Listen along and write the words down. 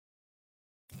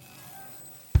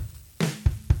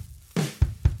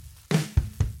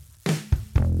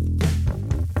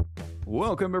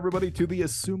Welcome, everybody, to the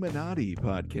Assuminati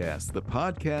podcast, the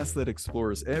podcast that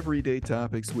explores everyday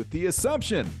topics with the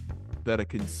assumption that a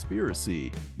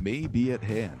conspiracy may be at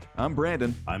hand. I'm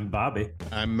Brandon. I'm Bobby.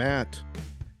 I'm Matt.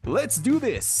 Let's do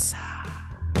this.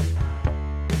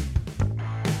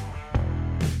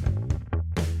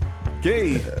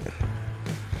 Okay.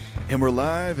 And we're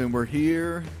live and we're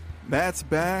here. Matt's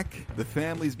back. The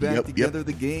family's back together.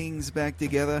 The gang's back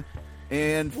together.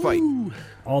 And fight. Woo.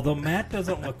 Although Matt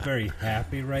doesn't look very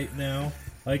happy right now.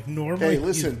 Like, normally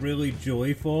he's really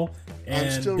joyful,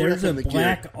 and there's a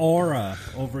black aura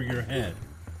over your head.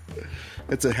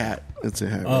 It's a hat. It's a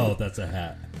hat. Oh, that's a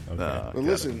hat. Okay. Well,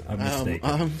 listen, I'm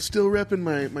I'm still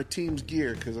repping my team's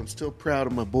gear because I'm still proud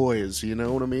of my boys. You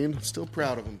know what I mean? I'm still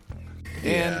proud of them.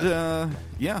 And,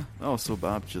 so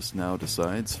Bob just now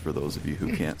decides, for those of you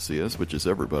who can't see us, which is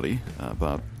everybody,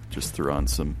 Bob just threw on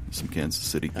some Kansas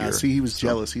City gear. See, he was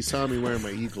jealous. He saw me wearing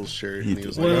my Eagles shirt, and he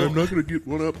was like, I'm not going to get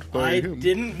one up by him. I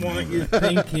didn't want you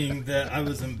thinking that I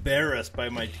was embarrassed by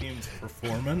my team's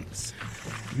performance.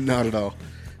 Not at all.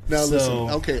 Now, listen,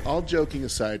 okay, all joking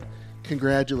aside,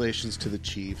 congratulations to the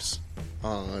Chiefs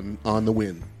on the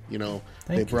win. You know,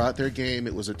 they brought their game.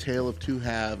 It was a tale of two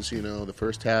halves. You know, the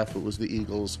first half, it was the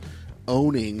Eagles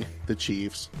owning the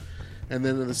Chiefs. And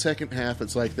then in the second half,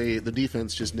 it's like the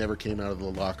defense just never came out of the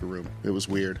locker room. It was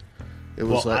weird. It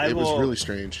was it was really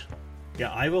strange.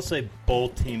 Yeah, I will say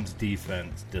both teams'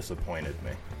 defense disappointed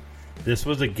me. This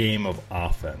was a game of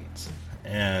offense.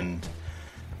 And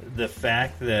the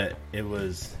fact that it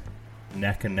was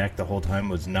neck and neck the whole time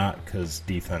was not because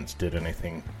defense did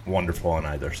anything wonderful on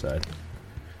either side.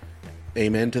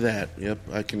 Amen to that. Yep,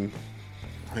 I can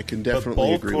definitely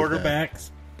both agree with that. Quarterbacks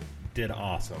did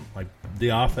awesome. Like, the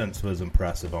offense was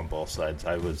impressive on both sides.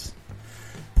 I was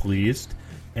pleased.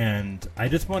 And I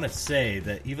just want to say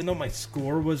that even though my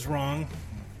score was wrong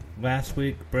last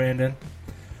week, Brandon,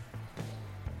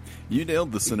 you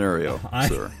nailed the scenario,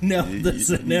 sir. I nailed the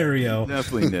scenario. You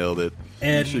definitely nailed it.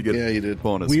 And you should get you did.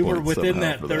 Bonus we points were within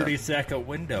that somehow 30-second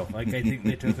window. Like, I think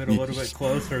they took it a little bit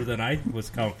closer than I was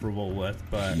comfortable with.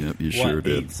 But you sure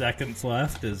did. 8 seconds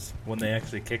left is when they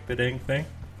actually kicked the dang thing?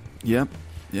 Yep,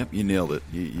 you nailed it.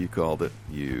 You called it.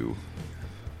 You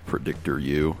predictor.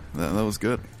 That was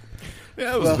good.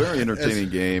 Yeah, it was a very entertaining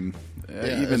game.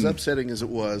 Even as upsetting as it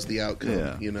was, the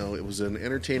outcome. You know, it was an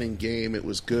entertaining game. It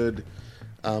was good.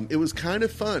 It was kind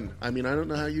of fun. I mean, I don't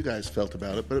know how you guys felt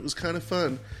about it, but it was kind of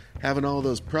fun having all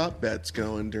those prop bets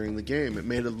going during the game. It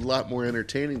made it a lot more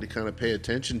entertaining to kind of pay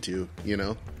attention to, you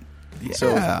know? Yeah.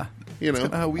 So, you know,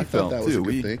 how we I felt, thought that was too. a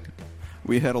good thing.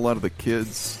 We had a lot of the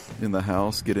kids in the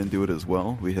house get into it as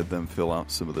well. We had them fill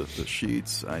out some of the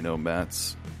sheets. I know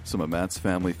some of Matt's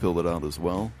family filled it out as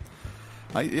well.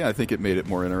 I think it made it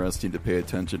more interesting to pay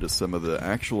attention to some of the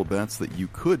actual bets that you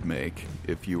could make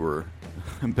if you were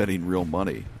betting real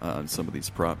money on some of these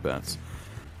prop bets.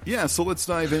 Yeah, so let's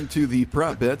dive into the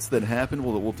prop bets that happened.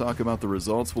 We'll talk about the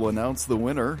results. We'll announce the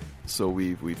winner. So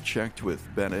we've checked with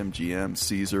BetMGM,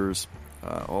 Caesars.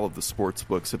 All of the sports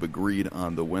books have agreed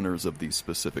on the winners of these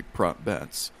specific prop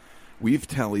bets. We've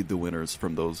tallied the winners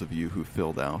from those of you who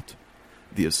filled out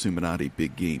the Assuminati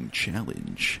Big Game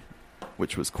Challenge,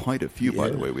 which was quite a few, by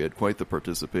the way. We had quite the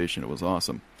participation. It was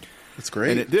awesome. It's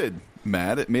great. And it did,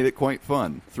 Matt. It made it quite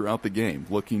fun throughout the game,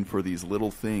 looking for these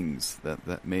little things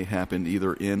that may happen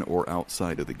either in or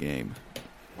outside of the game.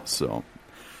 So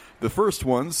the first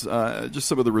ones, just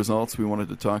some of the results we wanted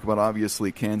to talk about.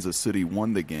 Obviously, Kansas City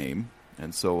won the game,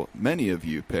 and so many of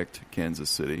you picked Kansas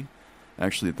City.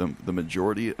 Actually, the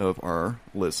majority of our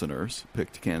listeners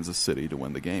picked Kansas City to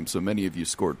win the game, so many of you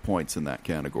scored points in that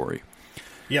category.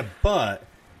 Yeah, but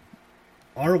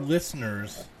our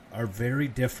listeners are very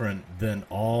different than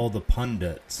all the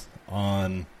pundits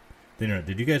on the internet.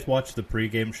 Did you guys watch the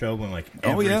pregame show when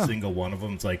every single one of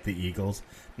them's like the Eagles?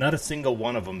 Not a single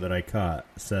one of them that I caught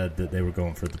said that they were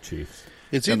going for the Chiefs.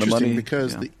 It's interesting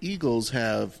because the Eagles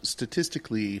have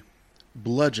statistically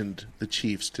bludgeoned the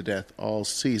Chiefs to death all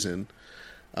season.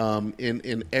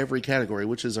 In every category,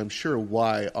 which is, I'm sure,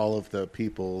 why all of the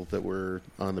people that were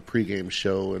on the pregame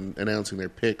show and announcing their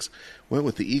picks went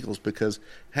with the Eagles, because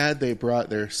had they brought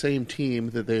their same team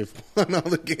that they've won all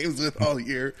the games with all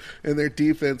year, and their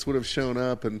defense would have shown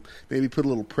up and maybe put a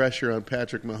little pressure on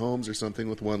Patrick Mahomes or something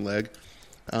with one leg,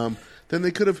 then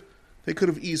they could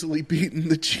have easily beaten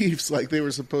the Chiefs like they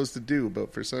were supposed to do.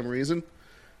 But for some reason,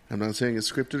 I'm not saying it's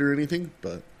scripted or anything,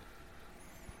 but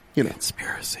you know,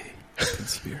 Conspiracy.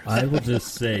 I will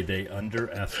just say they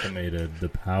underestimated the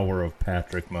power of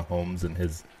Patrick Mahomes and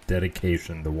his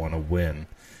dedication to want to win.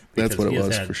 That's what it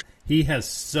was for sure. He has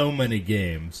so many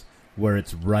games where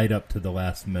it's right up to the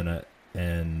last minute,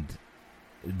 and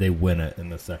they win it in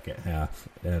the second half,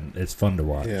 and it's fun to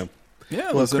watch. Yeah.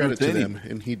 Yeah, well, credit to them,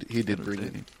 and he did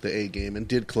bring the A game and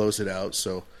did close it out.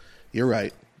 So you're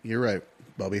right,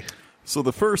 Bobby. So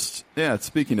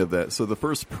speaking of that, so the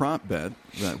first prop bet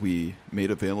that we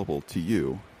made available to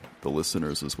you, the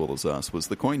listeners as well as us, was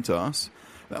the coin toss.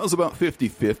 That was about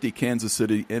 50-50. Kansas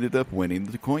City ended up winning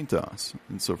the coin toss.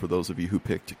 And so for those of you who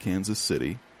picked Kansas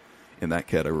City in that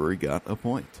category, got a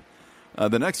point.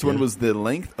 The next one was the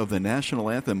length of the national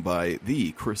anthem by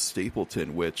the Chris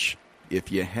Stapleton, which, if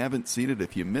you haven't seen it,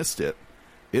 if you missed it,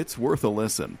 it's worth a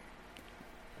listen.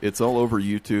 It's all over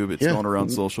YouTube. It's going around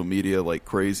social media like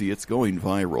crazy. It's going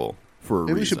viral for a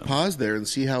reason. We should pause there and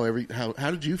see how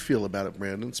did you feel about it,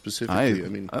 Brandon,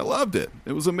 specifically? I loved it.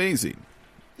 It was amazing.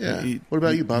 Yeah. What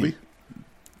about you, Bobby?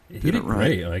 He did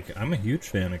great. Like, I'm a huge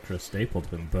fan of Chris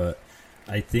Stapleton, but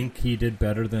I think he did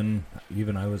better than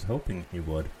even I was hoping he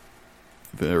would.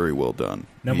 Very well done.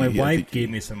 Now, my wife gave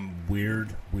me some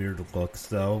weird looks,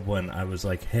 though, when I was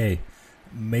like, hey,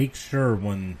 make sure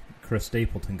when Chris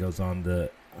Stapleton goes on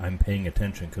that I'm paying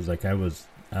attention, because, like, I was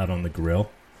out on the grill,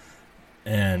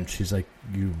 and she's like,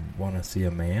 you want to see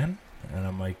a man? And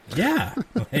I'm like, yeah.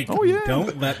 Like,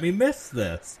 don't let me miss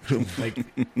this. Like,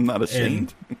 not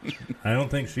ashamed. I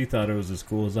don't think she thought it was as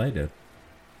cool as I did.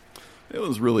 It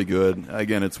was really good.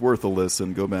 Again, it's worth a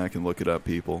listen. Go back and look it up,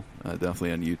 people.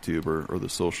 Definitely on YouTube or the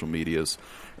social medias.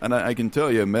 And I can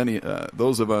tell you, many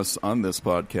those of us on this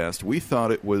podcast, we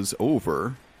thought it was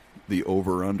over, the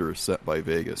over-under set by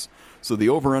Vegas. So the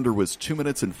over-under was 2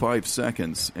 minutes and 5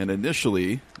 seconds. And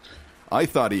initially, I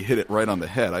thought he hit it right on the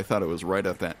head. I thought it was right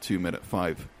at that 2 minute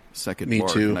 5 second mark.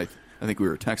 Me too. And I think we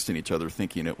were texting each other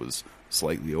thinking it was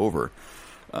slightly over.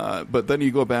 But then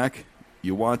you go back.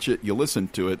 You watch it, you listen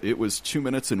to it. It was 2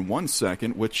 minutes and 1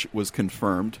 second, which was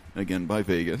confirmed, again, by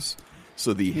Vegas.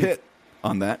 So the hit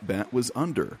on that bet was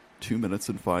under 2 minutes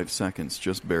and 5 seconds,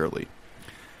 just barely.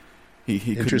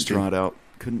 He couldn't draw it out.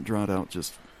 Couldn't draw it out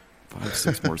just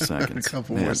 5-6 more seconds. A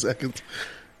couple more seconds.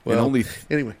 Well, and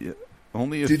anyway.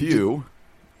 Only a few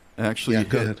actually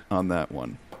hit on that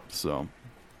one. So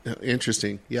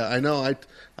interesting. Yeah, I know.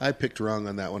 I picked wrong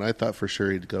on that one. I thought for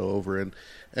sure he'd go over, and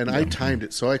I timed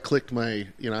it. So I clicked I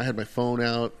had my phone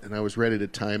out and I was ready to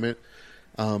time it.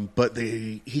 But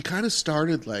he kind of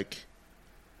started like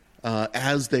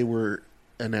as they were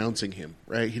announcing him,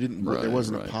 right? He didn't. There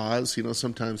wasn't a pause.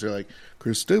 Sometimes they're like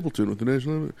Chris Stapleton with the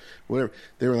national anthem, whatever.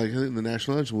 They were like the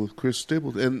national anthem with Chris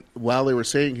Stapleton, and while they were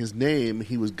saying his name,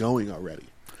 he was going already.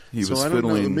 I don't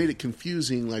know. It made it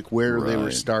confusing, like where they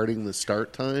were starting the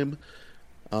start time.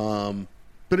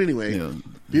 But anyway,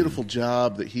 beautiful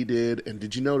job that he did. And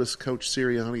did you notice Coach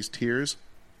Sirianni's tears?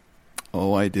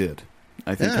 Oh, I did.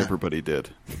 I think everybody did.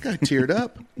 That guy teared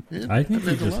up. Man, I think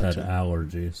he just had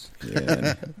allergies.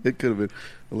 Yeah, it could have been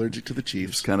allergic to the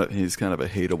Chiefs. He's kind of a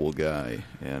hateable guy,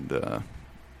 and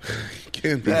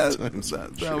can be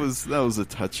that was a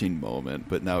touching moment.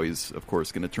 But now he's of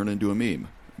course going to turn into a meme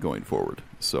going forward.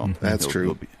 So that's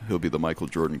true. He'll be the Michael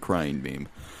Jordan crying meme.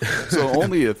 So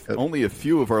only a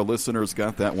few of our listeners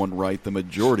got that one right. The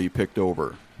majority picked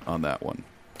over on that one.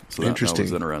 So that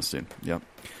was interesting. Yep.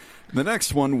 The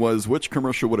next one was which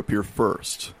commercial would appear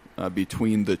first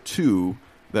between the two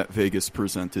that Vegas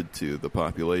presented to the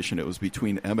population. It was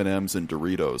between M&M's and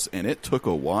Doritos, and it took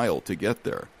a while to get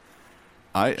there.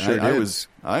 I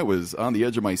was on the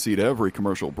edge of my seat every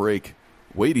commercial break,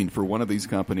 waiting for one of these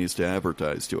companies to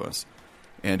advertise to us,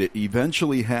 and it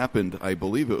eventually happened. I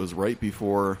believe it was right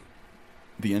before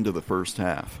the end of the first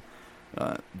half.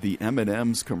 The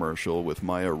M&M's commercial with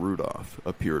Maya Rudolph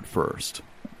appeared first.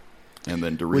 And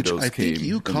then Doritos Which I came. think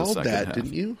you called that, half.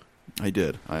 Didn't you? I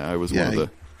did. I was one of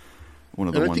the ones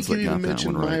that got that one right. I think you even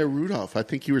mentioned Maya Rudolph. I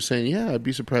think you were saying, I'd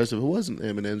be surprised if it wasn't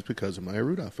M&M's because of Maya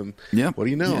Rudolph. And what do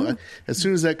you know? As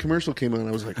soon as that commercial came on,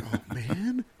 I was like, oh,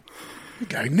 man, the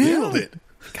guy nailed it.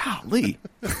 Golly.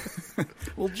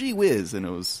 Well, gee whiz. And it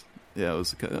was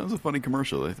a funny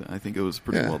commercial. I think it was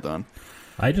pretty well done.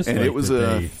 I just like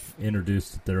that they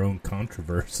introduced their own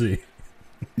controversy.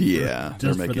 Yeah,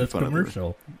 just they're making fun commercial.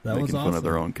 Of their, that was awesome. Fun of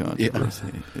their own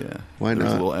controversy. Yeah. Why not?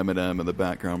 There's a little M&M in the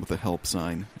background with a help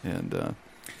sign, and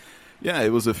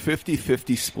it was a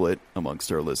 50-50 split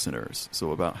amongst our listeners.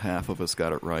 So about half of us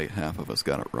got it right, half of us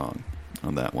got it wrong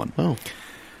on that one. Oh,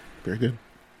 very good.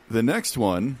 The next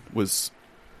one was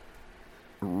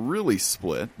really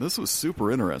split. This was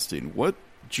super interesting. What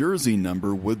jersey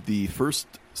number would the first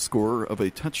scorer of a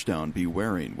touchdown be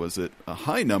wearing? Was it a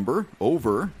high number,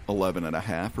 over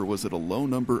 11.5, or was it a low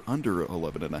number, under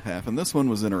 11.5? And this one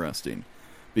was interesting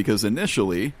because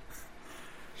initially,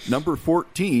 number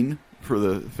 14 for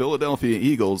the Philadelphia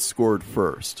Eagles scored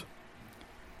first.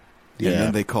 And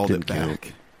then they called it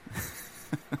back.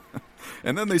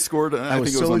 And then they scored. I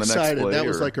was think it so was on the excited. next play That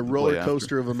was like a roller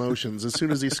coaster of emotions. As soon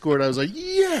as he scored, I was like,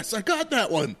 yes, I got that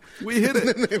one. We hit it.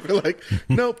 And then they were like,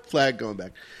 nope, flag going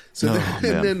back. So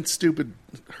and then stupid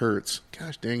Hurts.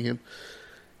 Gosh dang him.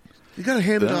 You got to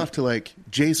hand it off to like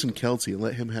Jason Kelce and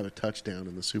let him have a touchdown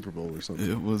in the Super Bowl or something.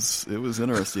 It was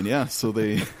interesting. Yeah. So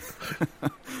they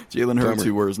Jalen Hurts,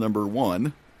 who was number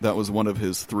 1, that was one of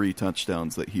his 3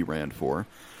 touchdowns that he ran for.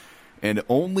 And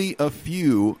only a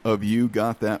few of you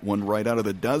got that one right. Out of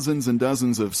the dozens and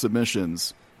dozens of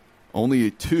submissions,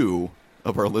 only 2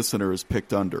 of our listeners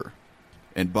picked under.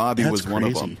 And Bobby was one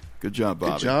of them. Good job,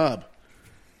 Bobby. Good job.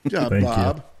 Good job, Thank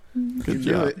Bob. Good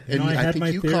job. It. And I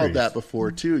think you called that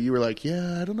before, too. You were like,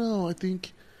 yeah, I don't know. I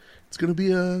think it's going to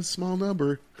be a small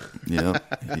number. Yeah,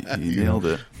 he nailed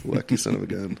it. Lucky son of a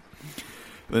gun.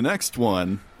 The next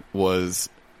one was...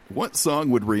 What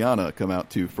song would Rihanna come out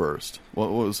to first? What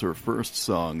was her first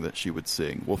song that she would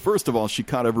sing? Well, first of all, she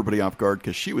caught everybody off guard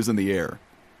because she was in the air.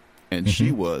 And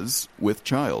she was with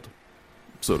child,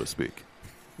 so to speak.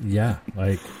 Yeah,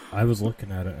 like, I was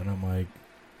looking at it, and I'm like,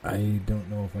 I don't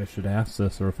know if I should ask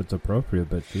this or if it's appropriate,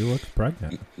 but she looks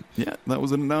pregnant. Yeah, that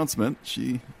was an announcement.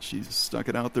 She stuck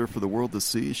it out there for the world to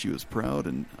see. She was proud,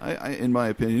 and I in my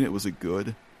opinion, it was a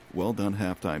good, well-done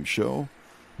halftime show.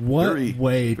 What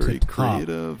way to top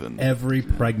and, every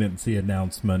pregnancy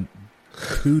announcement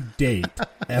to date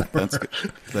ever.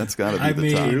 That's got to be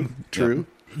the top. True.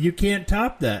 You can't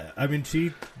top that. I mean,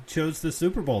 she chose the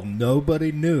Super Bowl.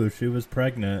 Nobody knew she was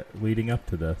pregnant leading up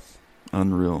to this.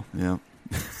 Unreal, yeah.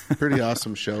 Pretty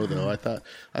awesome show, though.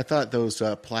 I thought those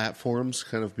platforms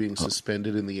kind of being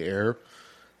suspended in the air,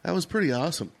 that was pretty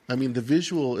awesome. I mean, the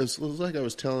visual, it was like I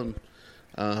was telling...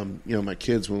 my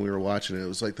kids when we were watching it, it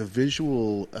was like the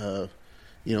visual,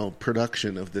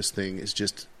 production of this thing is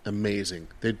just amazing.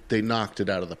 They knocked it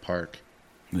out of the park.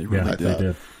 They really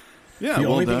did. Yeah, the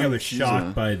only thing I was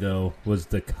shocked by, though, was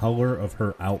the color of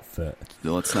her outfit.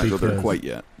 Let's not go there quite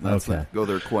yet. Let's not go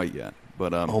there quite yet.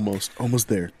 But almost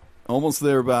there. Almost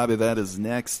there, Bobby. That is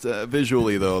next.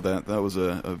 Visually, though, that was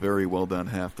a very well done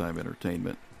halftime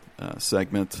entertainment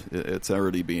segment. It's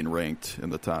already being ranked in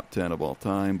the top 10 of all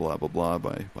time, blah, blah, blah,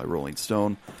 by Rolling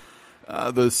Stone.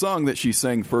 The song that she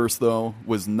sang first, though,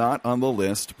 was not on the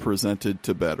list presented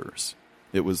to bettors.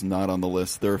 It was not on the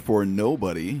list. Therefore,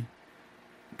 nobody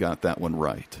got that one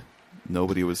right.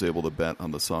 Nobody was able to bet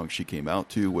on the song she came out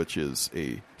to, which is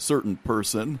a certain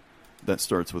person that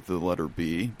starts with the letter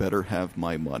B. Better Have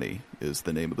My Money is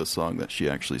the name of the song that she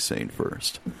actually sang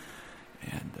first.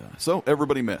 And so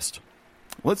everybody missed.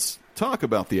 Let's talk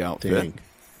about the outfit.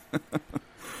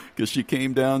 Because she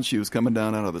came down, she was coming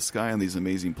down out of the sky on these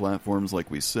amazing platforms, like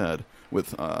we said,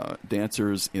 with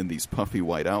dancers in these puffy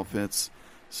white outfits.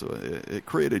 So it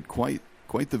created quite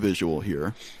the visual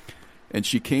here. And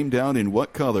she came down in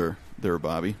what color there,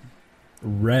 Bobby?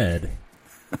 Red.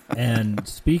 And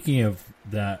speaking of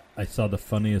that, I saw the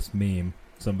funniest meme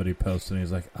somebody posted, and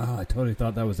he's like, I totally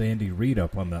thought that was Andy Reid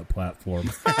up on that platform.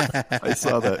 I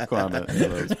saw that comment. Yeah,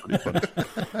 that was pretty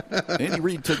funny. Andy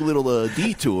Reid took a little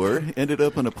detour, ended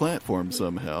up on a platform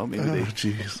somehow. Maybe they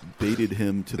baited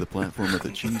him to the platform with a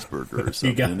cheeseburger or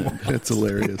something. That's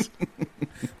hilarious.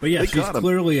 But yeah, she's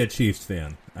clearly a Chiefs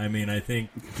fan. I mean, I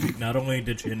think not only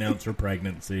did she announce her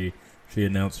pregnancy, she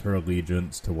announced her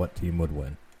allegiance to what team would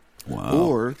win. Wow.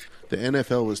 Or the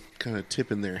NFL was kind of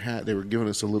tipping their hat. They were giving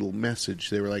us a little message.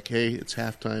 They were like, "Hey, it's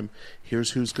halftime.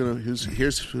 Here's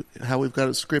here's how we've got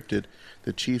it scripted.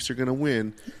 The Chiefs are going to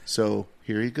win. So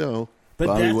here you go." But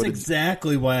Bobby, that's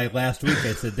exactly why last week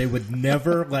I said they would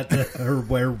never let her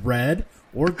wear red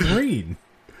or green.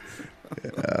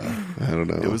 Yeah, I don't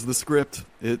know. It was the script.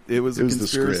 It was a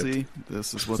conspiracy.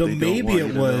 This is what so they don't maybe want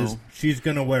it you was to know. She's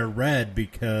going to wear red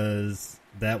because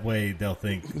that way they'll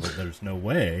think, well, there's no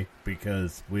way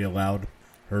because we allowed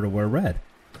her to wear red.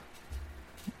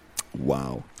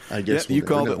 Wow. I guess you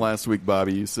called it last week,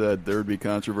 Bobby. You said there would be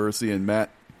controversy, and Matt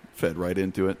fed right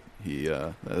into it.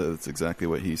 That's exactly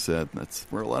what he said. That's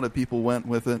where a lot of people went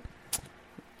with it.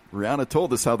 Rihanna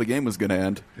told us how the game was going to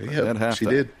end. Yeah, she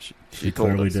did. She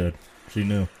clearly did. She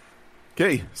knew.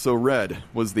 Okay, so red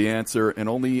was the answer, and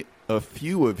only a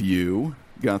few of you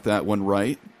got that one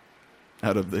right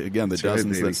out of, the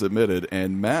dozens that submitted,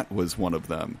 and Matt was one of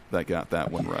them that got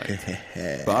that one right.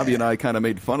 Bobby and I kind of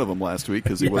made fun of him last week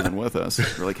because he wasn't with us.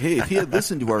 We're like, hey, if he had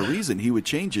listened to our reason, he would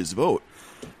change his vote.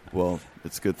 Well,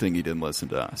 it's a good thing he didn't listen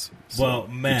to us. So, well,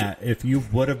 Matt, if you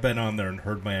would have been on there and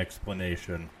heard my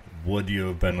explanation, would you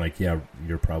have been like, yeah,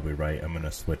 you're probably right. I'm going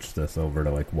to switch this over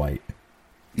to, like, white?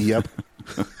 Yep.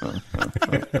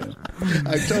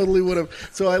 I totally would have.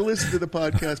 So I listened to the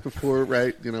podcast before,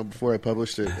 right? Before I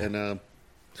published it,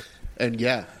 and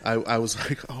yeah, I was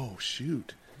like, oh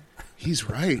shoot, he's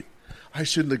right. I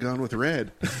shouldn't have gone with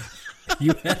red.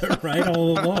 You had it right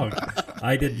all along.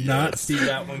 I did not see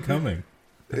that one coming.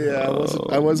 Yeah,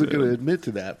 I wasn't going to admit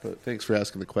to that, but thanks for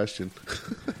asking the question.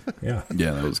 Yeah,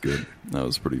 that was good. That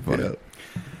was pretty funny. Yeah.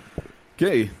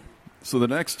 Okay, so the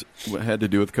next had to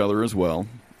do with color as well.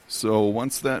 So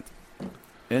once that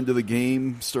end of the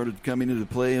game started coming into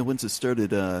play, and once it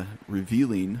started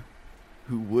revealing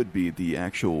who would be the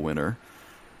actual winner,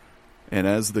 and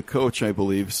as the coach, I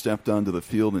believe, stepped onto the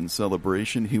field in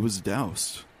celebration, he was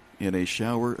doused in a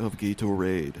shower of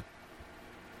Gatorade.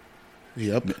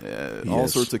 Yep. All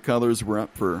sorts of colors were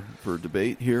up for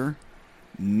debate here.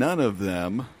 None of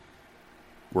them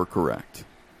were correct.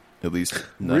 At least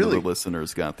none of the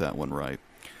listeners got that one right.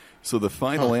 So the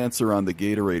final answer on the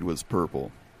Gatorade was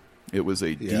purple. It was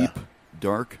a deep,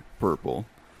 dark purple,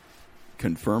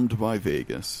 confirmed by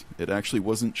Vegas. It actually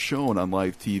wasn't shown on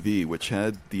live TV, which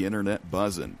had the internet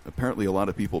buzzing. Apparently a lot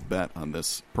of people bet on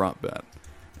this prop bet.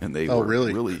 And they were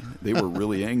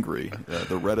really angry.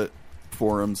 The Reddit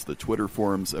forums, the Twitter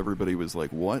forums, everybody was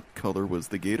like, what color was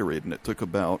the Gatorade? And it took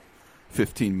about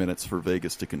 15 minutes for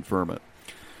Vegas to confirm it.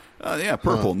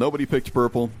 Purple. Nobody picked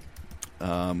purple.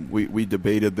 We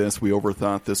debated this. We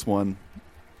overthought this one.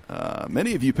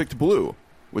 Many of you picked blue,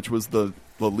 which was the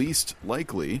least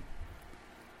likely,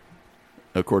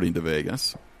 according to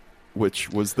Vegas,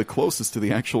 which was the closest to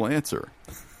the actual answer.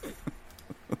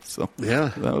 So yeah.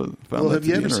 Have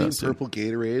you ever seen purple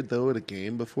Gatorade, though, at a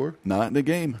game before? Not in a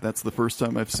game. That's the first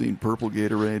time I've seen purple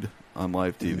Gatorade on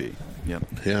live TV. Yep.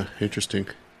 Yeah, interesting.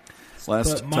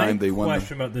 Last time they won. My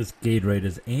question about this Gatorade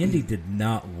is Andy did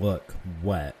not look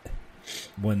wet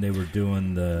when they were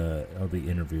doing the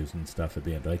interviews and stuff at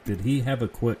the end. Like, did he have a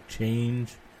quick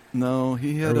change? No,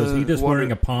 he had. Or was he just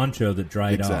wearing a poncho that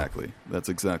dried off? Exactly. That's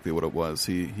exactly what it was.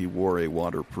 He wore a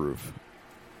waterproof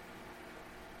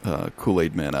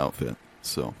Kool-Aid Man outfit.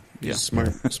 So yeah,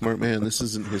 smart man. This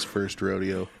isn't his first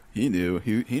rodeo. He knew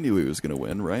he was going to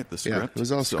win, right? The script. Yeah, it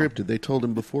was all scripted. They told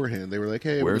him beforehand. They were like,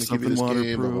 "Hey, we're going to give you this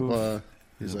game." Blah blah blah.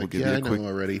 He's like, "Yeah, I know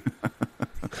already."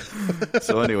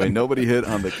 So anyway, nobody hit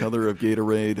on the color of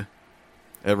Gatorade.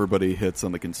 Everybody hits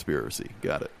on the conspiracy.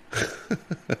 Got it.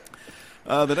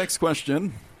 The next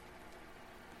question.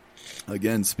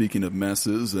 Again, speaking of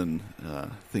messes and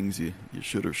things you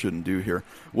should or shouldn't do here,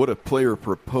 would a player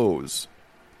propose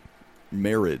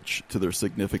marriage to their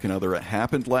significant other? It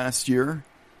happened last year.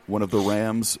 One of the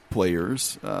Rams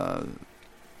players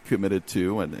committed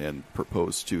to and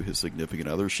proposed to his significant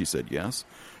other. She said yes.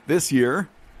 This year,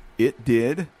 it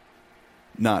did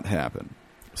not happen.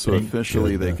 So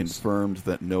officially, they confirmed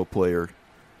that no player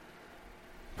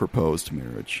proposed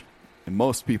marriage. And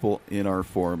most people in our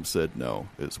forum said no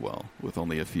as well, with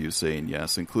only a few saying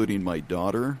yes, including my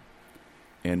daughter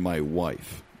and my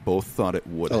wife. Both thought it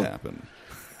would happen.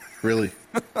 Really?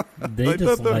 They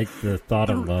just like the thought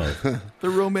of love. They're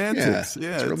romantics.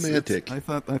 Yeah, it's romantic. I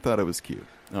thought it was cute.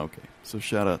 Okay, so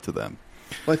shout out to them.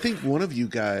 Well, I think one of you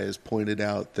guys pointed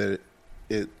out that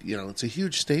it's a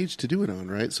huge stage to do it on,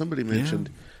 right? Somebody mentioned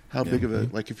how big of a,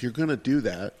 like, if you're going to do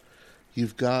that,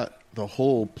 you've got the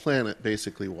whole planet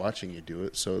basically watching you do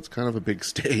it, so it's kind of a big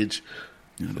stage.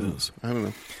 It is. I don't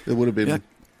know. It would have been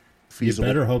feasible.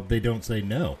 You better hope they don't say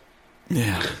no.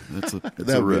 Yeah, that's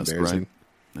a risk, right?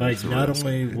 Like, not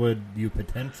only would you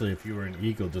potentially, if you were an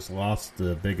Eagle, just lost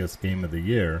the biggest game of the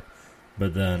year,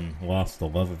 but then lost the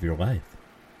love of your life.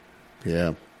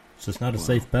 Yeah. It's just not a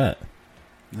safe bet.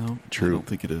 No, true. I don't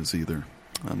think it is either.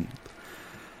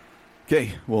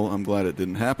 Okay, well, I'm glad it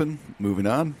didn't happen. Moving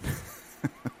on.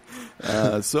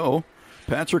 So,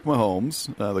 Patrick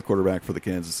Mahomes, the quarterback for the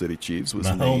Kansas City Chiefs,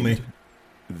 was named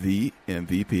the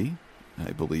MVP.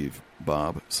 I believe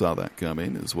Bob saw that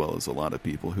coming, as well as a lot of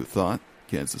people who thought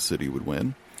Kansas City would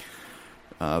win.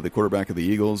 The quarterback of the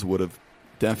Eagles would have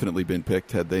definitely been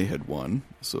picked had they had won.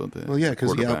 So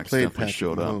because he outplayed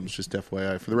Patrick Mahomes, just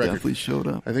FYI, for the record. Definitely showed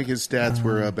up. I think his stats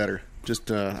were better.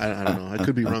 Just, I don't know. I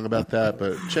could be wrong about that,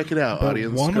 but check it out,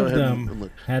 audience. One Go of ahead them and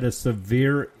look. had a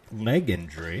severe leg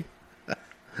injury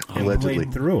and Allegedly.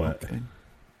 played through it. Okay.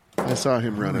 I saw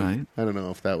him running. Right. I don't know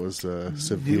if that was a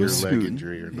severe leg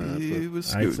injury or not. He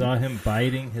was I saw him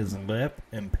biting his lip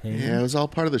in pain. Yeah, it was all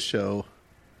part of the show.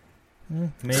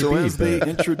 Maybe, so as they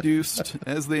introduced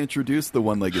the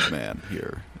one-legged man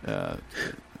here, the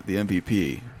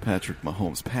MVP, Patrick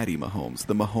Mahomes, Patty Mahomes,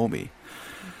 the Mahomie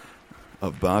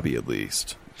of Bobby at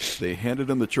least, they handed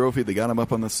him the trophy, they got him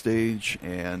up on the stage,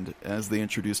 and as they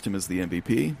introduced him as the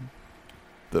MVP,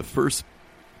 the first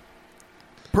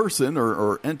person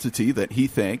or entity that he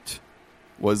thanked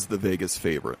was the Vegas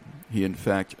favorite. He, in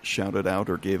fact, shouted out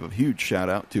or gave a huge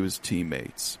shout-out to his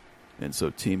teammates. And so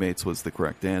teammates was the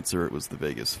correct answer. It was the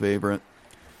Vegas favorite.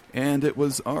 And it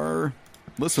was our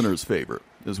listeners' favorite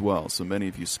as well. So many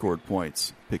of you scored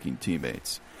points picking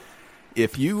teammates.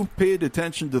 If you paid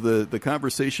attention to the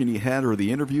conversation he had or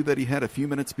the interview that he had a few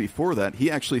minutes before that, he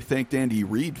actually thanked Andy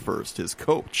Reid first, his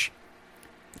coach,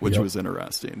 which was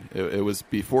interesting. It was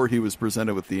before he was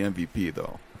presented with the MVP,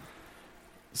 though.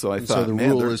 So I thought, so the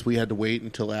rule is we had to wait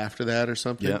until after that or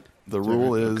something? Yeah, the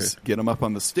rule is get him up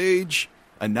on the stage,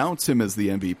 announce him as the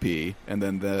MVP, and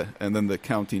then the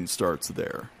counting starts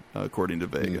there, according to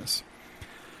Vegas.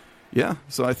 Yeah,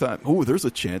 so I thought, there's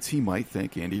a chance he might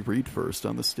thank Andy Reid first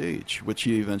on the stage, which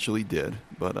he eventually did.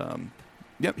 But,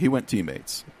 he went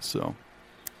teammates. So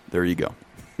there you go.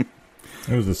 It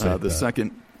was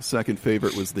the second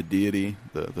favorite was the deity,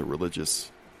 the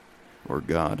religious or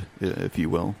God, if you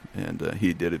will, and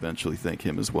he did eventually thank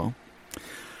him as well.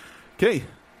 Okay,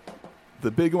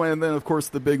 the big one, and then, of course,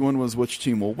 the big one was which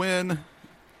team will win,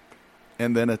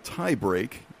 and then a tie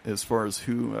break as far as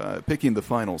who picking the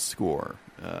final score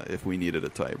if we needed a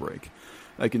tie break.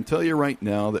 I can tell you right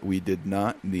now that we did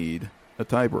not need a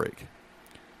tie break.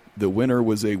 The winner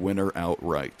was a winner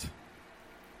outright.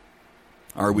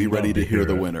 Are we ready to hear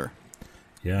the winner?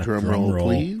 Yeah, drum roll,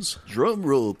 please. Drum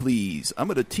roll, please. I'm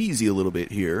going to tease you a little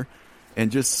bit here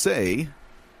and just say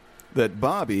that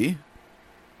Bobby,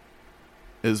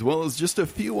 as well as just a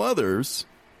few others,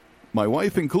 my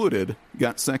wife included,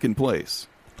 got second place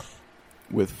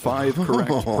with 5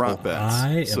 correct prop bets. I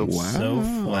am so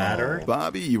flattered.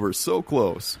 Bobby, you were so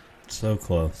close. So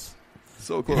close.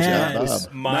 So close.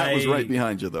 Matt was right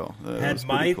behind you, though. Had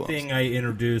my thing I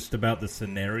introduced about the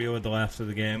scenario at the last of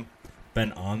the game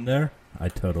been on there, I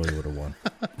totally would have won.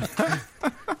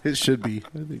 It should be.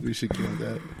 I think we should count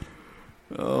that.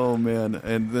 Oh, man.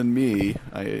 And then me,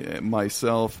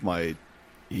 myself, my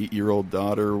 8-year-old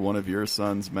daughter, one of your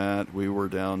sons, Matt, we were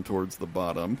down towards the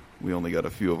bottom. We only got a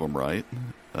few of them right.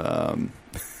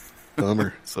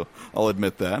 Bummer. So I'll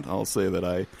admit that. I'll say that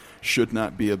I should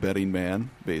not be a betting man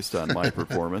based on my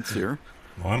performance here.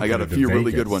 Well, I got a few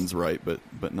really good ones right,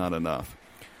 but not enough.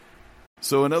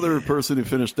 So another person who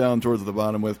finished down towards the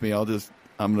bottom with me, I'm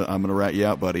gonna rat you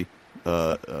out, buddy.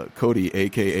 Cody,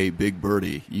 a.k.a. Big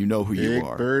Birdie. You know who you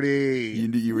are. Big Birdie.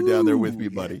 You were down there with me,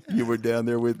 buddy. You were down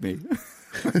there with me.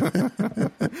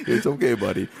 It's okay,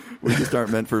 buddy. We just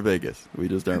aren't meant for Vegas.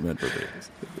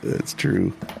 That's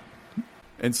true.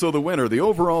 And so the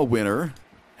overall winner,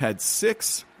 had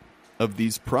 6 of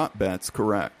these prop bets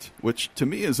correct, which to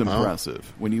me is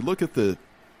impressive. When you look at the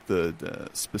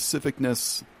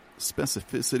specificity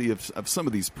of some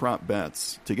of these prop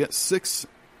bets, to get 6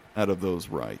 out of those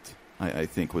right, I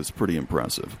think was pretty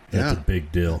impressive. That's a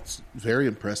big deal. It's very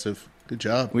impressive. Good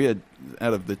job. We had,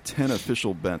 out of the 10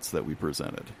 official bets that we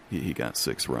presented, he got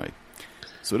 6 right.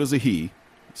 So it is a he,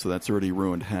 so that's already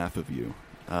ruined half of you.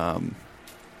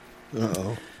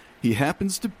 Uh-oh. He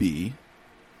happens to be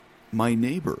my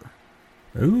neighbor.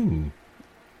 Ooh.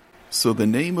 So the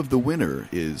name of the winner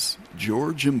is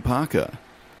George Mpaka.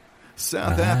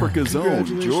 South Africa's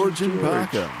own George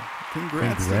Mpaka.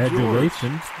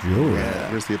 Congratulations, George.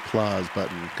 Yeah, where's the applause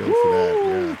button? Go for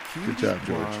that. Yeah. Good job,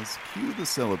 George. Cue the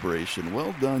celebration.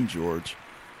 Well done, George.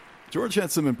 George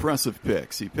had some impressive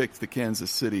picks. He picked the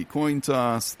Kansas City coin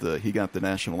toss. He got the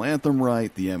national anthem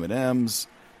right, the M&Ms.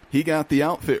 He got the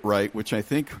outfit right, which I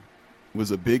think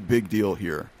was a big, big deal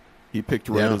here. He picked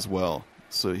red as well.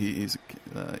 So he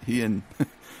and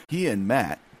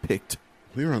Matt picked.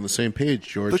 We were on the same page,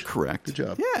 George. The correct. Good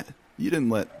job. Yeah. You didn't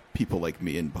let people like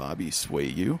me and Bobby sway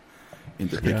you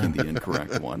into picking the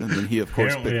incorrect one. And then he, of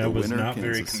course, Apparently picked the winner, I was not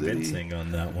very Kansas convincing City.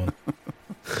 on that one.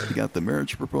 He got the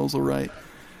marriage proposal right.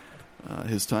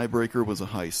 His tiebreaker was a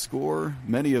high score.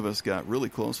 Many of us got really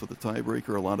close with the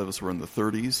tiebreaker. A lot of us were in the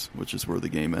 30s, which is where the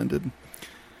game ended.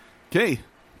 Okay,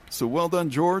 so well done,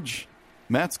 George.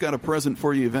 Matt's got a present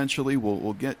for you eventually.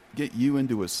 We'll get you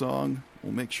into a song.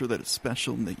 We'll make sure that it's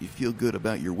special and that you feel good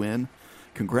about your win.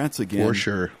 Congrats again. For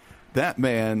sure. That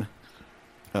man,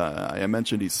 I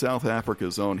mentioned he's South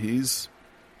Africa's own. He's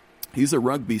a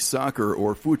rugby, soccer,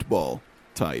 or football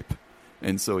type.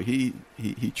 And so he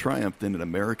triumphed in an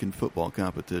American football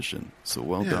competition. So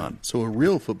well done. So a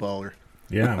real footballer.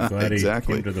 Yeah, I'm glad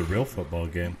exactly. he came to the real football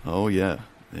game. Oh, yeah.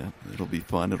 Yeah, it'll be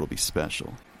fun. It'll be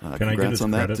special. Can I get his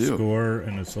on credit that too. score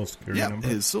and his Social Security number?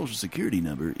 His Social Security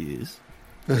number is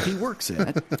he works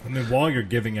at. I mean, while you're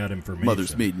giving out information.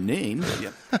 Mother's maiden name.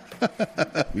 Yep.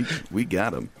 we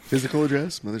got him. Physical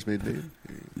address, mother's maiden name.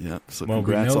 Yep. So well,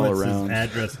 congrats we know all it's around. His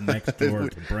address next door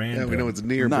to Brandon. Yeah, we know it's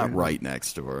near. Not Brandon. right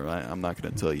next door. I'm not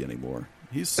going to tell you anymore.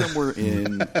 He's somewhere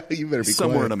in you better be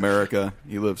somewhere quiet. in America.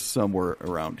 He lives somewhere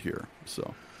around here.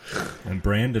 So, and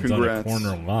Brandon's congrats. on a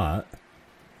corner lot.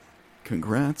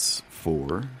 Congrats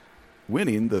for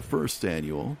winning the first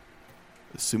annual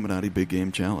Assuminati Big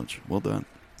Game Challenge. Well done.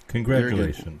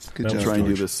 Congratulations. Good That job, was Try and do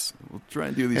George. this. We'll try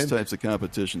and do these And- types of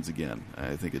competitions again.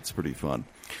 I think it's pretty fun.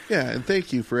 Yeah, and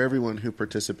thank you for everyone who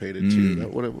participated too.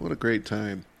 What a great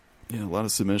time. Yeah, a lot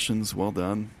of submissions. Well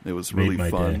done. It was Made really my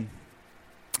fun.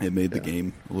 It made the Yeah.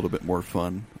 game a little bit more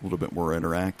fun, a little bit more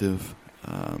interactive.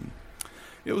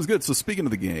 It was good. So speaking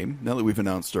of the game, now that we've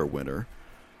announced our winner,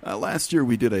 last year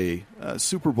we did a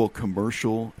Super Bowl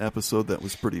commercial episode that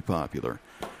was pretty popular.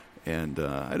 And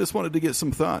I just wanted to get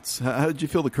some thoughts. How did you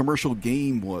feel the commercial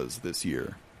game was this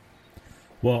year?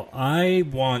 Well, I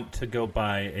want to go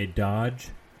buy a Dodge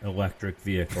electric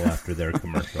vehicle after their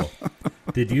commercial.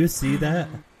 Did you see that?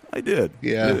 I did.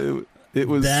 Yeah. It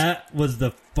was... That was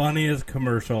the funniest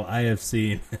commercial I have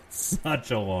seen in such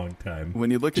a long time.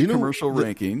 When you look Do at you know commercial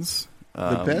rankings...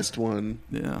 The best one,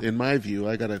 yeah. in my view,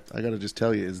 I gotta just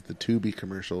tell you, is the Tubi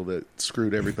commercial that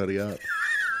screwed everybody up.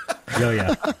 Oh,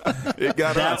 yeah. It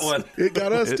got That us. one. It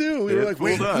got us too. We were it like,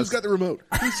 "Wait, fooled us. who's got the remote?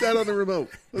 Who sat on the remote?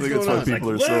 I What's think it's going why on?" people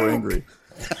are Like, so Luke! angry.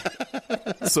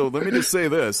 So let me just say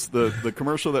this. The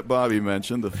commercial that Bobby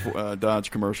mentioned, the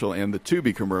Dodge commercial and the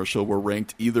Tubi commercial, were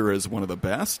ranked either as one of the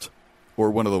best or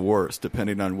one of the worst,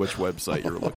 depending on which website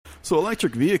you're looking. So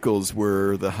electric vehicles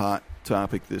were the hot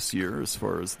topic this year as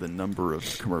far as the number of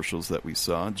commercials that we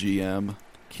saw. GM,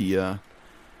 Kia,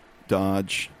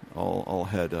 Dodge all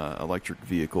had electric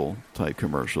vehicle type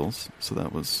commercials. So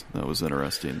that was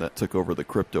interesting. That took over the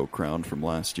crypto crown from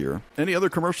last year. Any other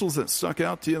commercials that stuck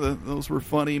out to you? Those were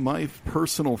funny. My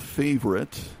personal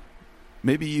favorite,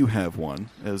 maybe you have one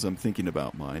as I'm thinking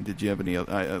about mine. Did you have any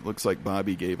other? It looks like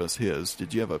Bobby gave us his.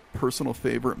 Did you have a personal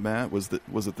favorite, Matt? Was it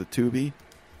the Tubi?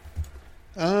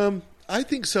 I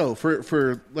think so.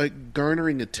 For like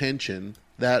garnering attention,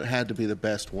 that had to be the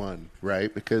best one,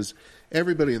 right? Because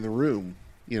everybody in the room,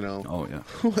 Oh yeah.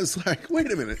 was like, "Wait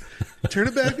a minute, turn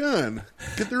it back on.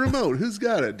 Get the remote. Who's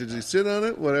got it? Did you sit on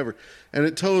it? Whatever." And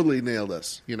it totally nailed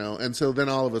us, And so then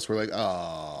all of us were like,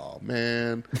 "Oh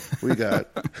man, we got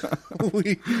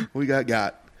we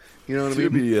got." You know what I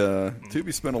mean?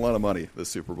 Tubi spent a lot of money this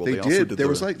Super Bowl. They also did. There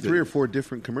was like 3 or 4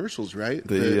 different commercials, right?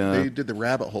 They did the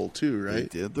rabbit hole too, right?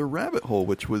 They did the rabbit hole,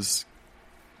 which was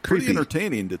pretty Creepy.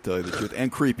 entertaining, to tell you the truth, and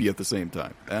creepy at the same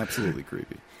time. Absolutely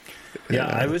creepy. Yeah,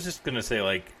 I was just going to say,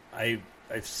 like, I've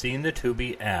seen the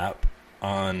Tubi app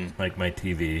on, like, my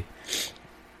TV.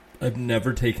 I've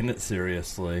never taken it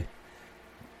seriously.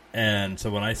 And so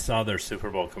when I saw their Super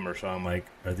Bowl commercial, I'm like,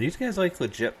 are these guys, like,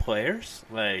 legit players?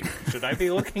 Like, should I be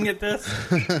looking at this?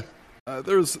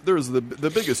 There's the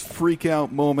biggest freak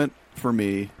out moment for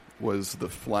me was the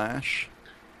Flash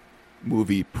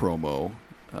movie promo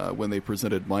when they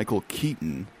presented Michael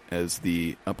Keaton as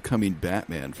the upcoming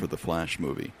Batman for the Flash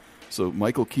movie. So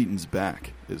Michael Keaton's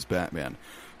back as Batman.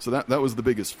 So that was the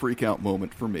biggest freak out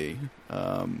moment for me.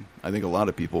 I think a lot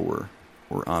of people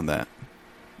were on that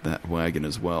wagon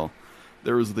as well.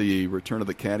 There was the Return of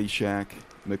the Caddyshack.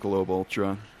 Michelob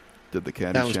Ultra did the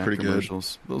Caddyshack pretty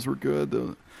commercials. Good. Those were good.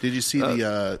 Did you see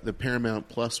the Paramount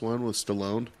Plus one with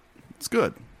Stallone? It's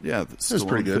good. Yeah, the was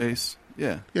pretty Stallone good. face.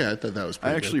 Yeah. Yeah, I thought that was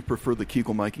pretty I actually good. prefer the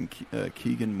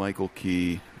Keegan-Michael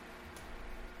Key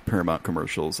Paramount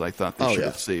commercials. I thought they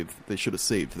should have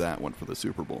saved that one for the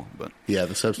Super Bowl. But Yeah,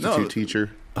 the substitute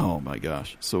teacher. oh my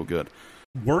gosh, so good.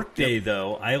 Workday,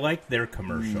 though, I like their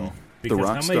commercial. Because rock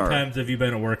how many star. times have you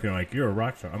been at work and like, you're a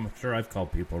rock star? I'm sure I've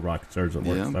called people rock stars at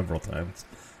work Yeah. several times.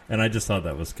 And I just thought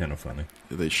that was kind of funny.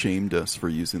 They shamed us for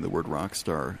using the word rock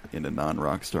star in a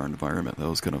non-rock star environment. That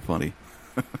was kind of funny.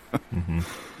 Yeah.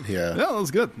 Yeah, that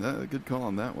was good. Good call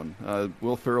on that one.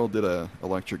 Will Ferrell did a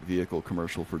electric vehicle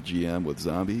commercial for GM with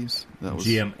zombies. That was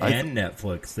GM and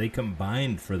Netflix, they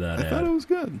combined for that I ad. thought it was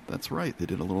good. That's right. They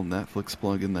did a little Netflix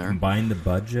plug in there. Combined the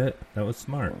budget. That was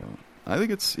smart. I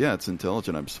think it's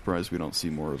intelligent. I'm surprised we don't see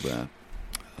more of that.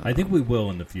 I think we will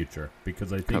in the future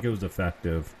because I think it was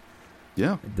effective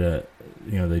Yeah, that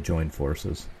they joined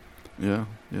forces. yeah.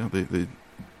 They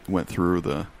went through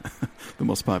the the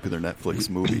most popular Netflix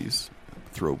movies.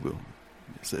 They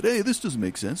said, "Hey, this doesn't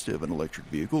make sense to have an electric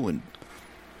vehicle." And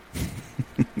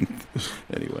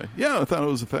anyway, yeah, I thought it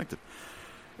was effective.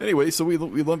 Anyway, so we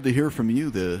love to hear from you,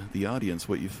 the audience,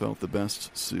 what you felt the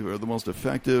best or the most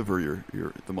effective or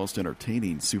the most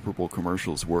entertaining Super Bowl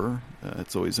commercials were.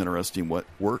 It's always interesting what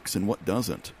works and what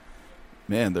doesn't.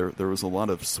 Man, there was a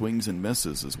lot of swings and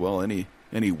misses as well.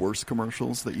 Any worse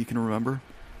commercials that you can remember?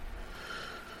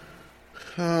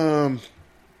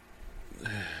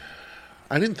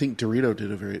 I didn't think Doritos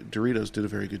did a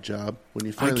very good job. When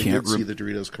you finally did see the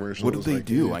Doritos commercial, what did they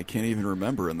do? Yeah. I can't even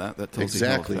remember, and that tells you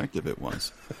how effective it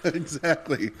was.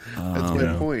 Exactly. That's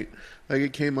my point. Like,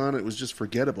 it came on, it was just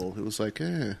forgettable. It was like,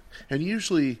 And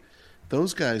usually,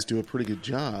 those guys do a pretty good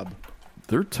job.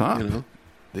 They're top. You know?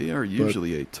 They are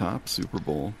usually a top Super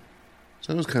Bowl.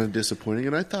 So that was kind of disappointing.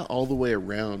 And I thought all the way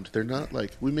around, they're not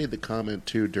like, we made the comment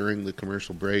too during the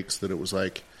commercial breaks that it was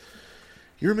like,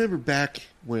 you remember back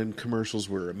when commercials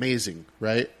were amazing,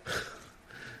 right?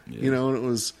 Yeah. And it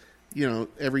was,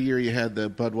 every year you had the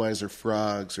Budweiser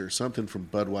frogs or something from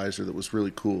Budweiser that was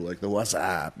really cool, like the What's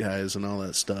Up guys and all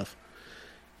that stuff.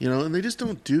 And they just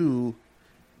don't do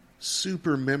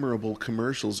super memorable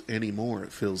commercials anymore,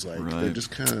 it feels like. Right. They're just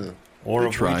kind of... Or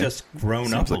have we just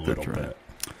grown up a little bit?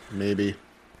 Maybe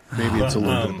it's a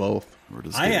little bit of both.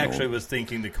 I actually was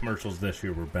thinking the commercials this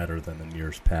year were better than in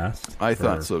years past. I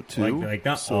thought so too. Like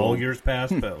not all years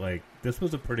past, but like this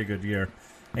was a pretty good year.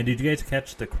 And did you guys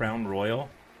catch the Crown Royal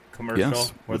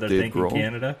commercial where they're thanking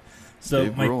Canada? So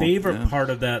Dave my favorite part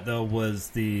of that though was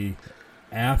the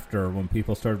after when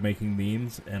people started making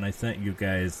memes, and I sent you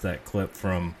guys that clip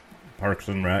from Parks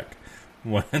and Rec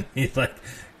when he's like,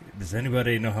 does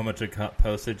anybody know how much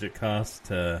postage it costs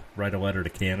to write a letter to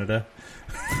Canada?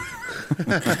 I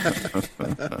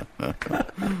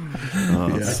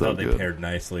thought they paired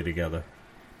nicely together.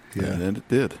 Yeah, and it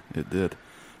did.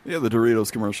 Yeah, the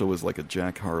Doritos commercial was like a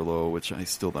Jack Harlow, which I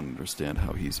still don't understand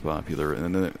how he's popular.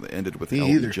 And then it ended with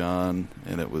Elton John,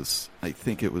 and I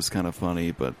think it was kind of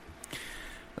funny, but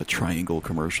a triangle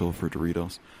commercial for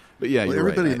Doritos. But yeah,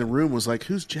 everybody in the room was like,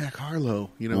 "Who's Jack Harlow?"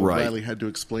 Riley had to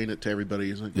explain it to everybody.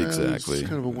 He's like, exactly, he's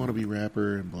kind of a wannabe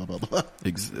rapper and blah blah blah.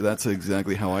 That's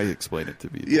exactly how I explain it to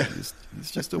people. Yeah, he's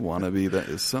just a wannabe that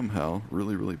is somehow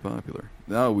really, really popular.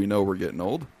 Now we know we're getting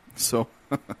old, so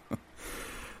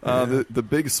the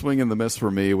big swing and the miss for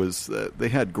me was they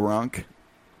had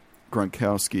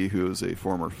Gronkowski, who is a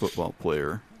former football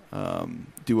player,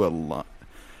 do a lot.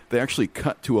 They actually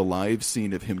cut to a live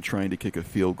scene of him trying to kick a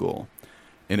field goal.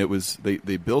 And it was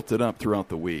they built it up throughout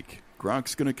the week.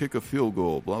 Gronk's going to kick a field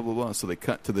goal, blah, blah, blah. So they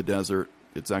cut to the desert.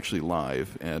 It's actually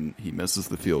live, and he misses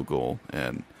the field goal.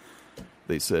 And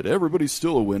they said, everybody's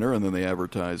still a winner, and then they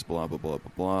advertised blah, blah, blah,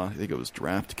 blah, blah. I think it was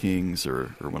DraftKings or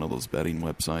one of those betting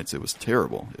websites. It was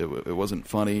terrible. It wasn't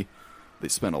funny. They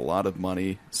spent a lot of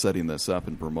money setting this up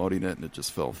and promoting it, and it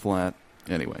just fell flat.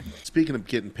 Anyway. Speaking of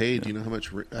getting paid, do you know how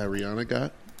much Rihanna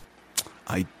got?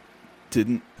 I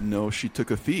didn't know she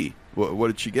took a fee. What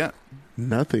did she get?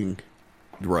 Nothing.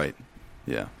 Right.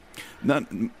 Yeah. I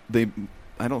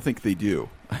don't think they do.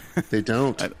 They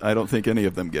don't. I don't think any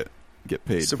of them get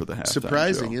paid for the halftime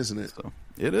surprising, show. Isn't it? So,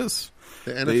 it is.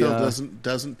 The NFL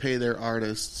doesn't pay their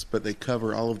artists, but they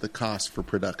cover all of the costs for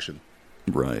production.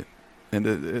 Right. And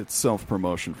it's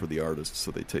self-promotion for the artists,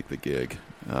 so they take the gig.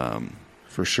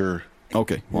 For sure.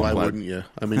 Okay. Well, why wouldn't you?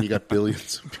 I mean, you got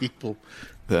billions of people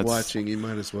watching. You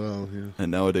might as well. Yeah.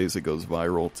 And nowadays it goes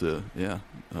viral to,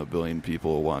 1 billion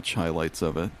people watch highlights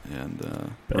of it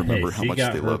and remember how much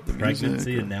they love the music. She got her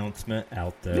pregnancy announcement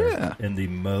out there in the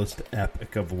most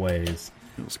epic of ways.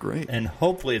 It was great. And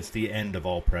hopefully it's the end of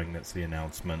all pregnancy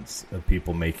announcements of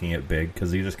people making it big,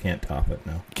 because you just can't top it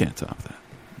now. Can't top that.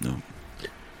 No.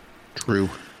 True.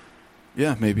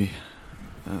 Yeah, maybe.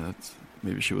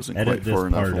 Maybe she wasn't quite far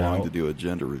enough along to do a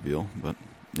gender reveal, but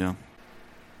yeah.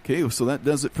 Okay, so that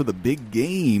does it for the big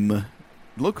game.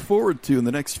 Look forward to in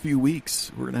the next few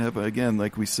weeks. We're going to have, again,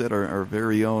 like we said, our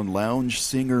very own lounge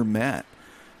singer, Matt.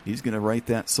 He's going to write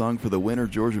that song for the winner,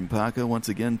 George and Paca. Once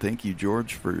again, thank you,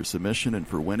 George, for your submission and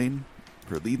for winning,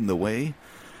 for leading the way.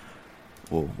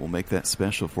 We'll make that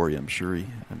special for you. I'm sure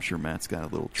Matt's got a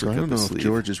little trick up his sleeve. I don't know if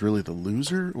George is really the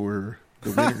loser or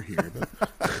the winner here,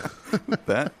 but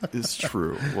that is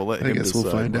true. We'll let him decide. I guess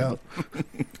we'll find out.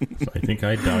 I think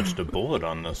I dodged a bullet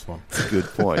on this one. That's a good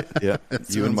point. Yeah,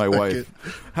 you and my wife.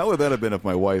 How would that have been if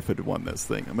my wife had won this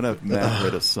thing? I'm going to have Matt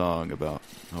write a song about.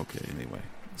 Okay, anyway.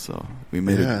 So we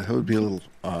made it. Yeah, that would be a little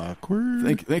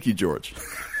awkward. Thank you, George.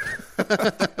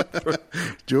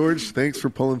 George, thanks for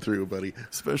pulling through, buddy.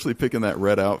 Especially picking that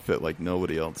red outfit like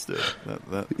nobody else did.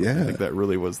 I think that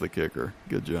really was the kicker.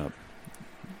 Good job.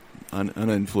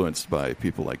 Uninfluenced by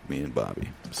people like me and Bobby.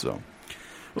 So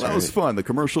that was fun. The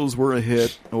commercials were a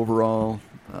hit overall.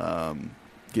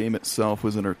 game itself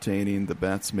was entertaining. The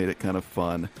bets made it kind of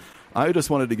fun. I just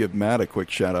wanted to give Matt a quick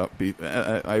shout-out.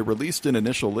 I released an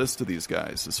initial list of these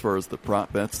guys as far as the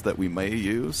prop bets that we may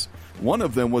use. One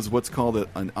of them was what's called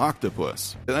an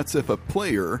octopus. That's if a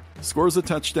player scores a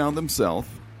touchdown themselves,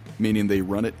 meaning they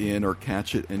run it in or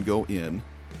catch it and go in,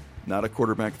 not a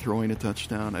quarterback throwing a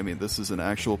touchdown. I mean, this is an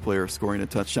actual player scoring a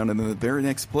touchdown, and then the very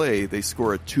next play, they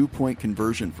score a 2-point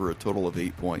conversion for a total of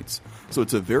 8 points. So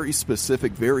it's a very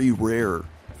specific, very rare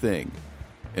thing.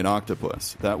 An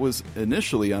octopus. That was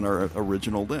initially on our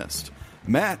original list.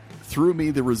 Matt threw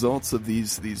me the results of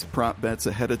these prop bets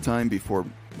ahead of time before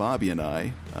Bobby and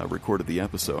I recorded the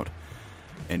episode.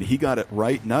 And he got it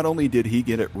right. Not only did he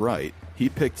get it right, he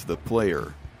picked the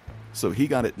player. So he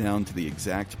got it down to the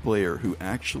exact player who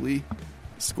actually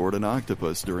scored an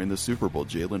octopus during the Super Bowl,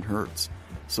 Jalen Hurts.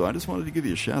 So I just wanted to give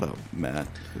you a shout-out, Matt.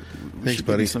 Thanks, should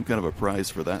buddy. give you some kind of a prize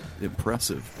for that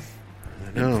impressive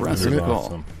call.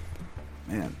 Awesome.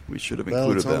 Man, we should have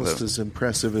included it's that. almost as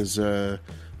impressive as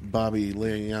Bobby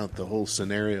laying out the whole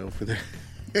scenario for the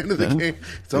end of the game.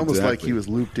 It's almost like he was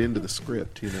looped into the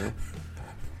script, you know?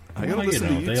 I gotta listen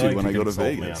to YouTube when I go to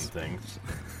Vegas.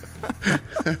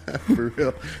 For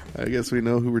real. I guess we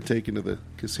know who we're taking to the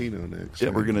casino next. Yeah,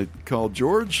 right? we're gonna call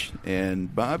George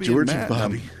and Bobby George and Matt, and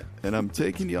Bobby. and I'm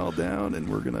taking y'all down, and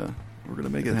we're gonna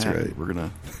make it That's happen. right.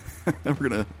 We're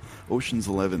gonna Ocean's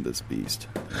 11 this beast.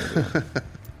 And,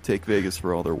 take Vegas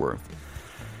for all they're worth.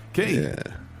 Okay. Yeah.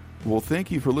 Well, thank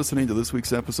you for listening to this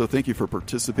week's episode. Thank you for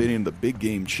participating in the Big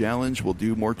Game Challenge. We'll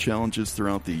do more challenges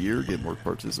throughout the year, get more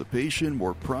participation,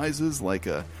 more prizes, like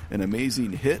an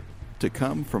amazing hit to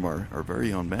come from our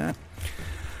very own Matt.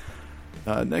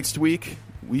 Next week,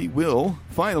 we will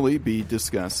finally be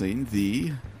discussing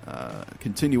the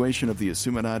continuation of the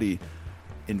Assuminati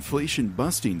Inflation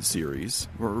Busting series,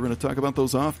 where we're going to talk about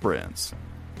those off-brands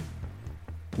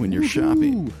when you're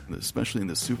shopping, especially in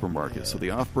the supermarket. So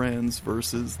the off-brands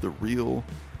versus the real,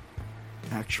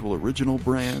 actual original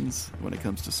brands when it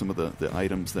comes to some of the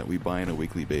items that we buy on a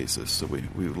weekly basis. So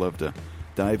we would love to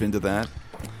dive into that.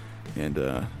 And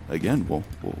again, we'll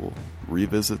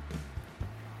revisit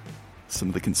some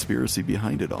of the conspiracy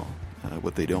behind it all,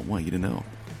 what they don't want you to know.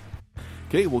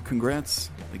 Okay, well,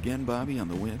 congrats again, Bobby, on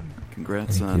the win.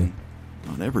 Congrats on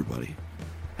everybody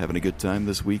having a good time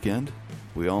this weekend.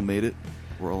 We all made it.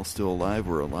 We're all still alive.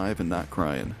 We're alive and not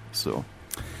crying. So,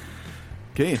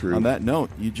 okay. True. On that note,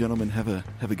 you gentlemen have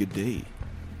a good day.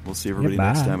 We'll see everybody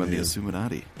next time on the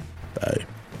Assuminati. Bye.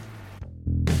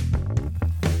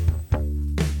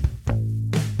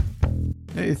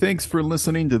 Hey, thanks for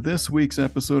listening to this week's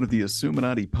episode of the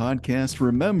Assuminati podcast.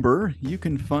 Remember, you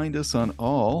can find us on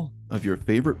all of your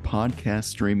favorite podcast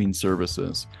streaming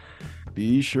services.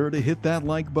 Be sure to hit that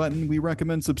like button. We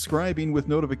recommend subscribing with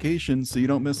notifications so you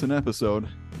don't miss an episode.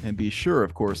 And be sure,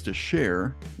 of course, to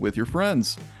share with your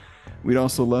friends. We'd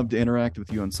also love to interact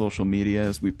with you on social media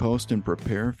as we post and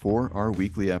prepare for our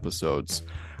weekly episodes.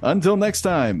 Until next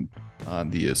time on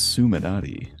the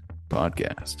Assuminati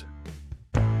podcast.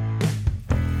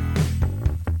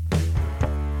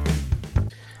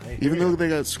 Even though they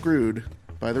got screwed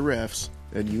by the refs,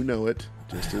 and you know it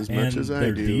just as much as I do.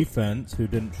 And their defense, who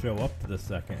didn't show up to the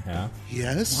second half.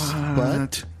 Yes,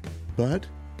 but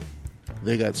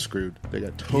they got screwed. They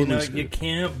got totally screwed. You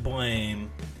can't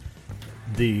blame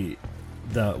the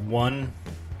one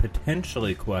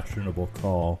potentially questionable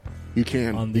call. You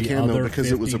can. On the you can, though,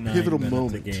 because it was a pivotal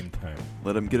moment. Of game time.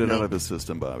 Let him get it out of his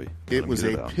system, Bobby. It was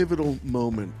a pivotal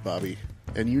moment, Bobby,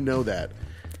 and you know that.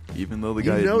 Even though the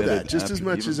guy admitted that just as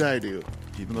much as I do.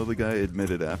 Even though the guy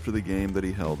admitted after the game that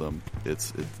he held him,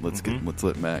 let's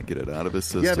let Matt get it out of his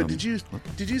system. Yeah, but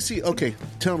did you see? Okay,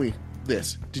 tell me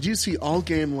this: did you see all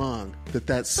game long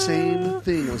that same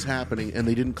thing was happening, and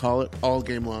they didn't call it all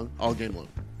game long? All game long.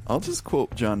 I'll just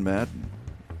quote John Madden: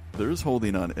 "There's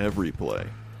holding on every play.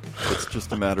 It's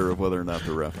just a matter of whether or not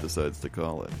the ref decides to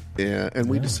call it." Yeah, and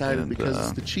we decided because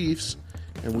it's the Chiefs,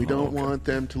 and we don't want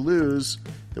them to lose,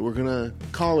 that we're going to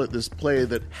call it this play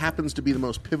that happens to be the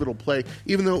most pivotal play,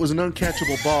 even though it was an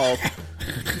uncatchable ball.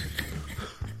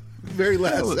 Very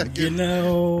last second. You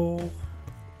know.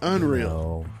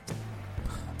 Unreal.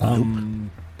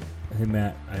 Hey,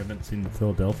 Matt, I haven't seen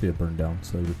Philadelphia burn down,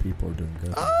 so your people are doing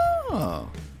good. Oh,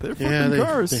 they're fucking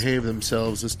cars. They behaved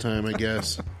themselves this time, I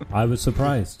guess. I was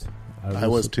surprised. I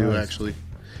was too, actually.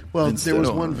 Well, there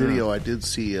was one video I did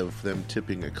see of them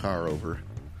tipping a car over.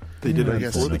 They did it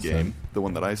before the game, the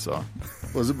one that I saw.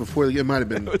 Was it before the game? It might have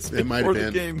been. It might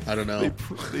have been. I don't know.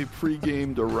 They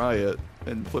pre-gamed a riot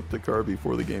and flipped the car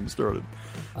before the game started.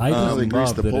 I just they grease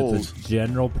love the that poles. it's a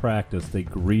general practice. They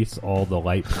grease all the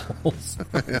light poles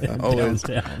in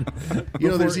downtown.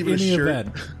 There's even a any shirt.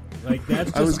 Event. Like,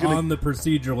 that's just on the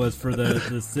procedure list for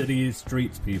the city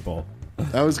streets people.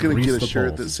 I was going to get a shirt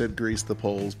poles. that said "Grease the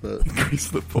poles," but Grease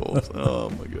the poles. Oh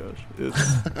my gosh,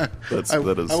 I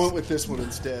went with this one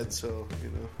instead. So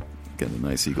got a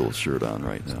nice Eagles shirt on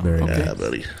right now. Very okay, yeah,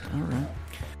 buddy. All right.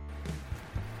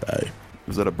 Bye.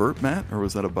 Was that a burp, Matt, or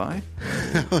was that a bye?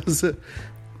 That was a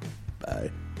bye.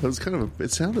 It was kind of.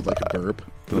 It sounded like a burp.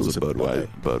 It was a Budweiser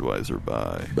bye. Budweiser.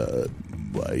 Bye,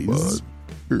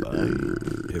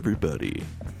 everybody.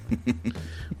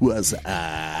 Was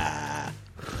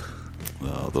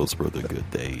Oh, those were the good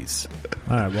days.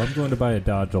 All right, well, I'm going to buy a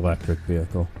Dodge electric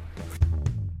vehicle.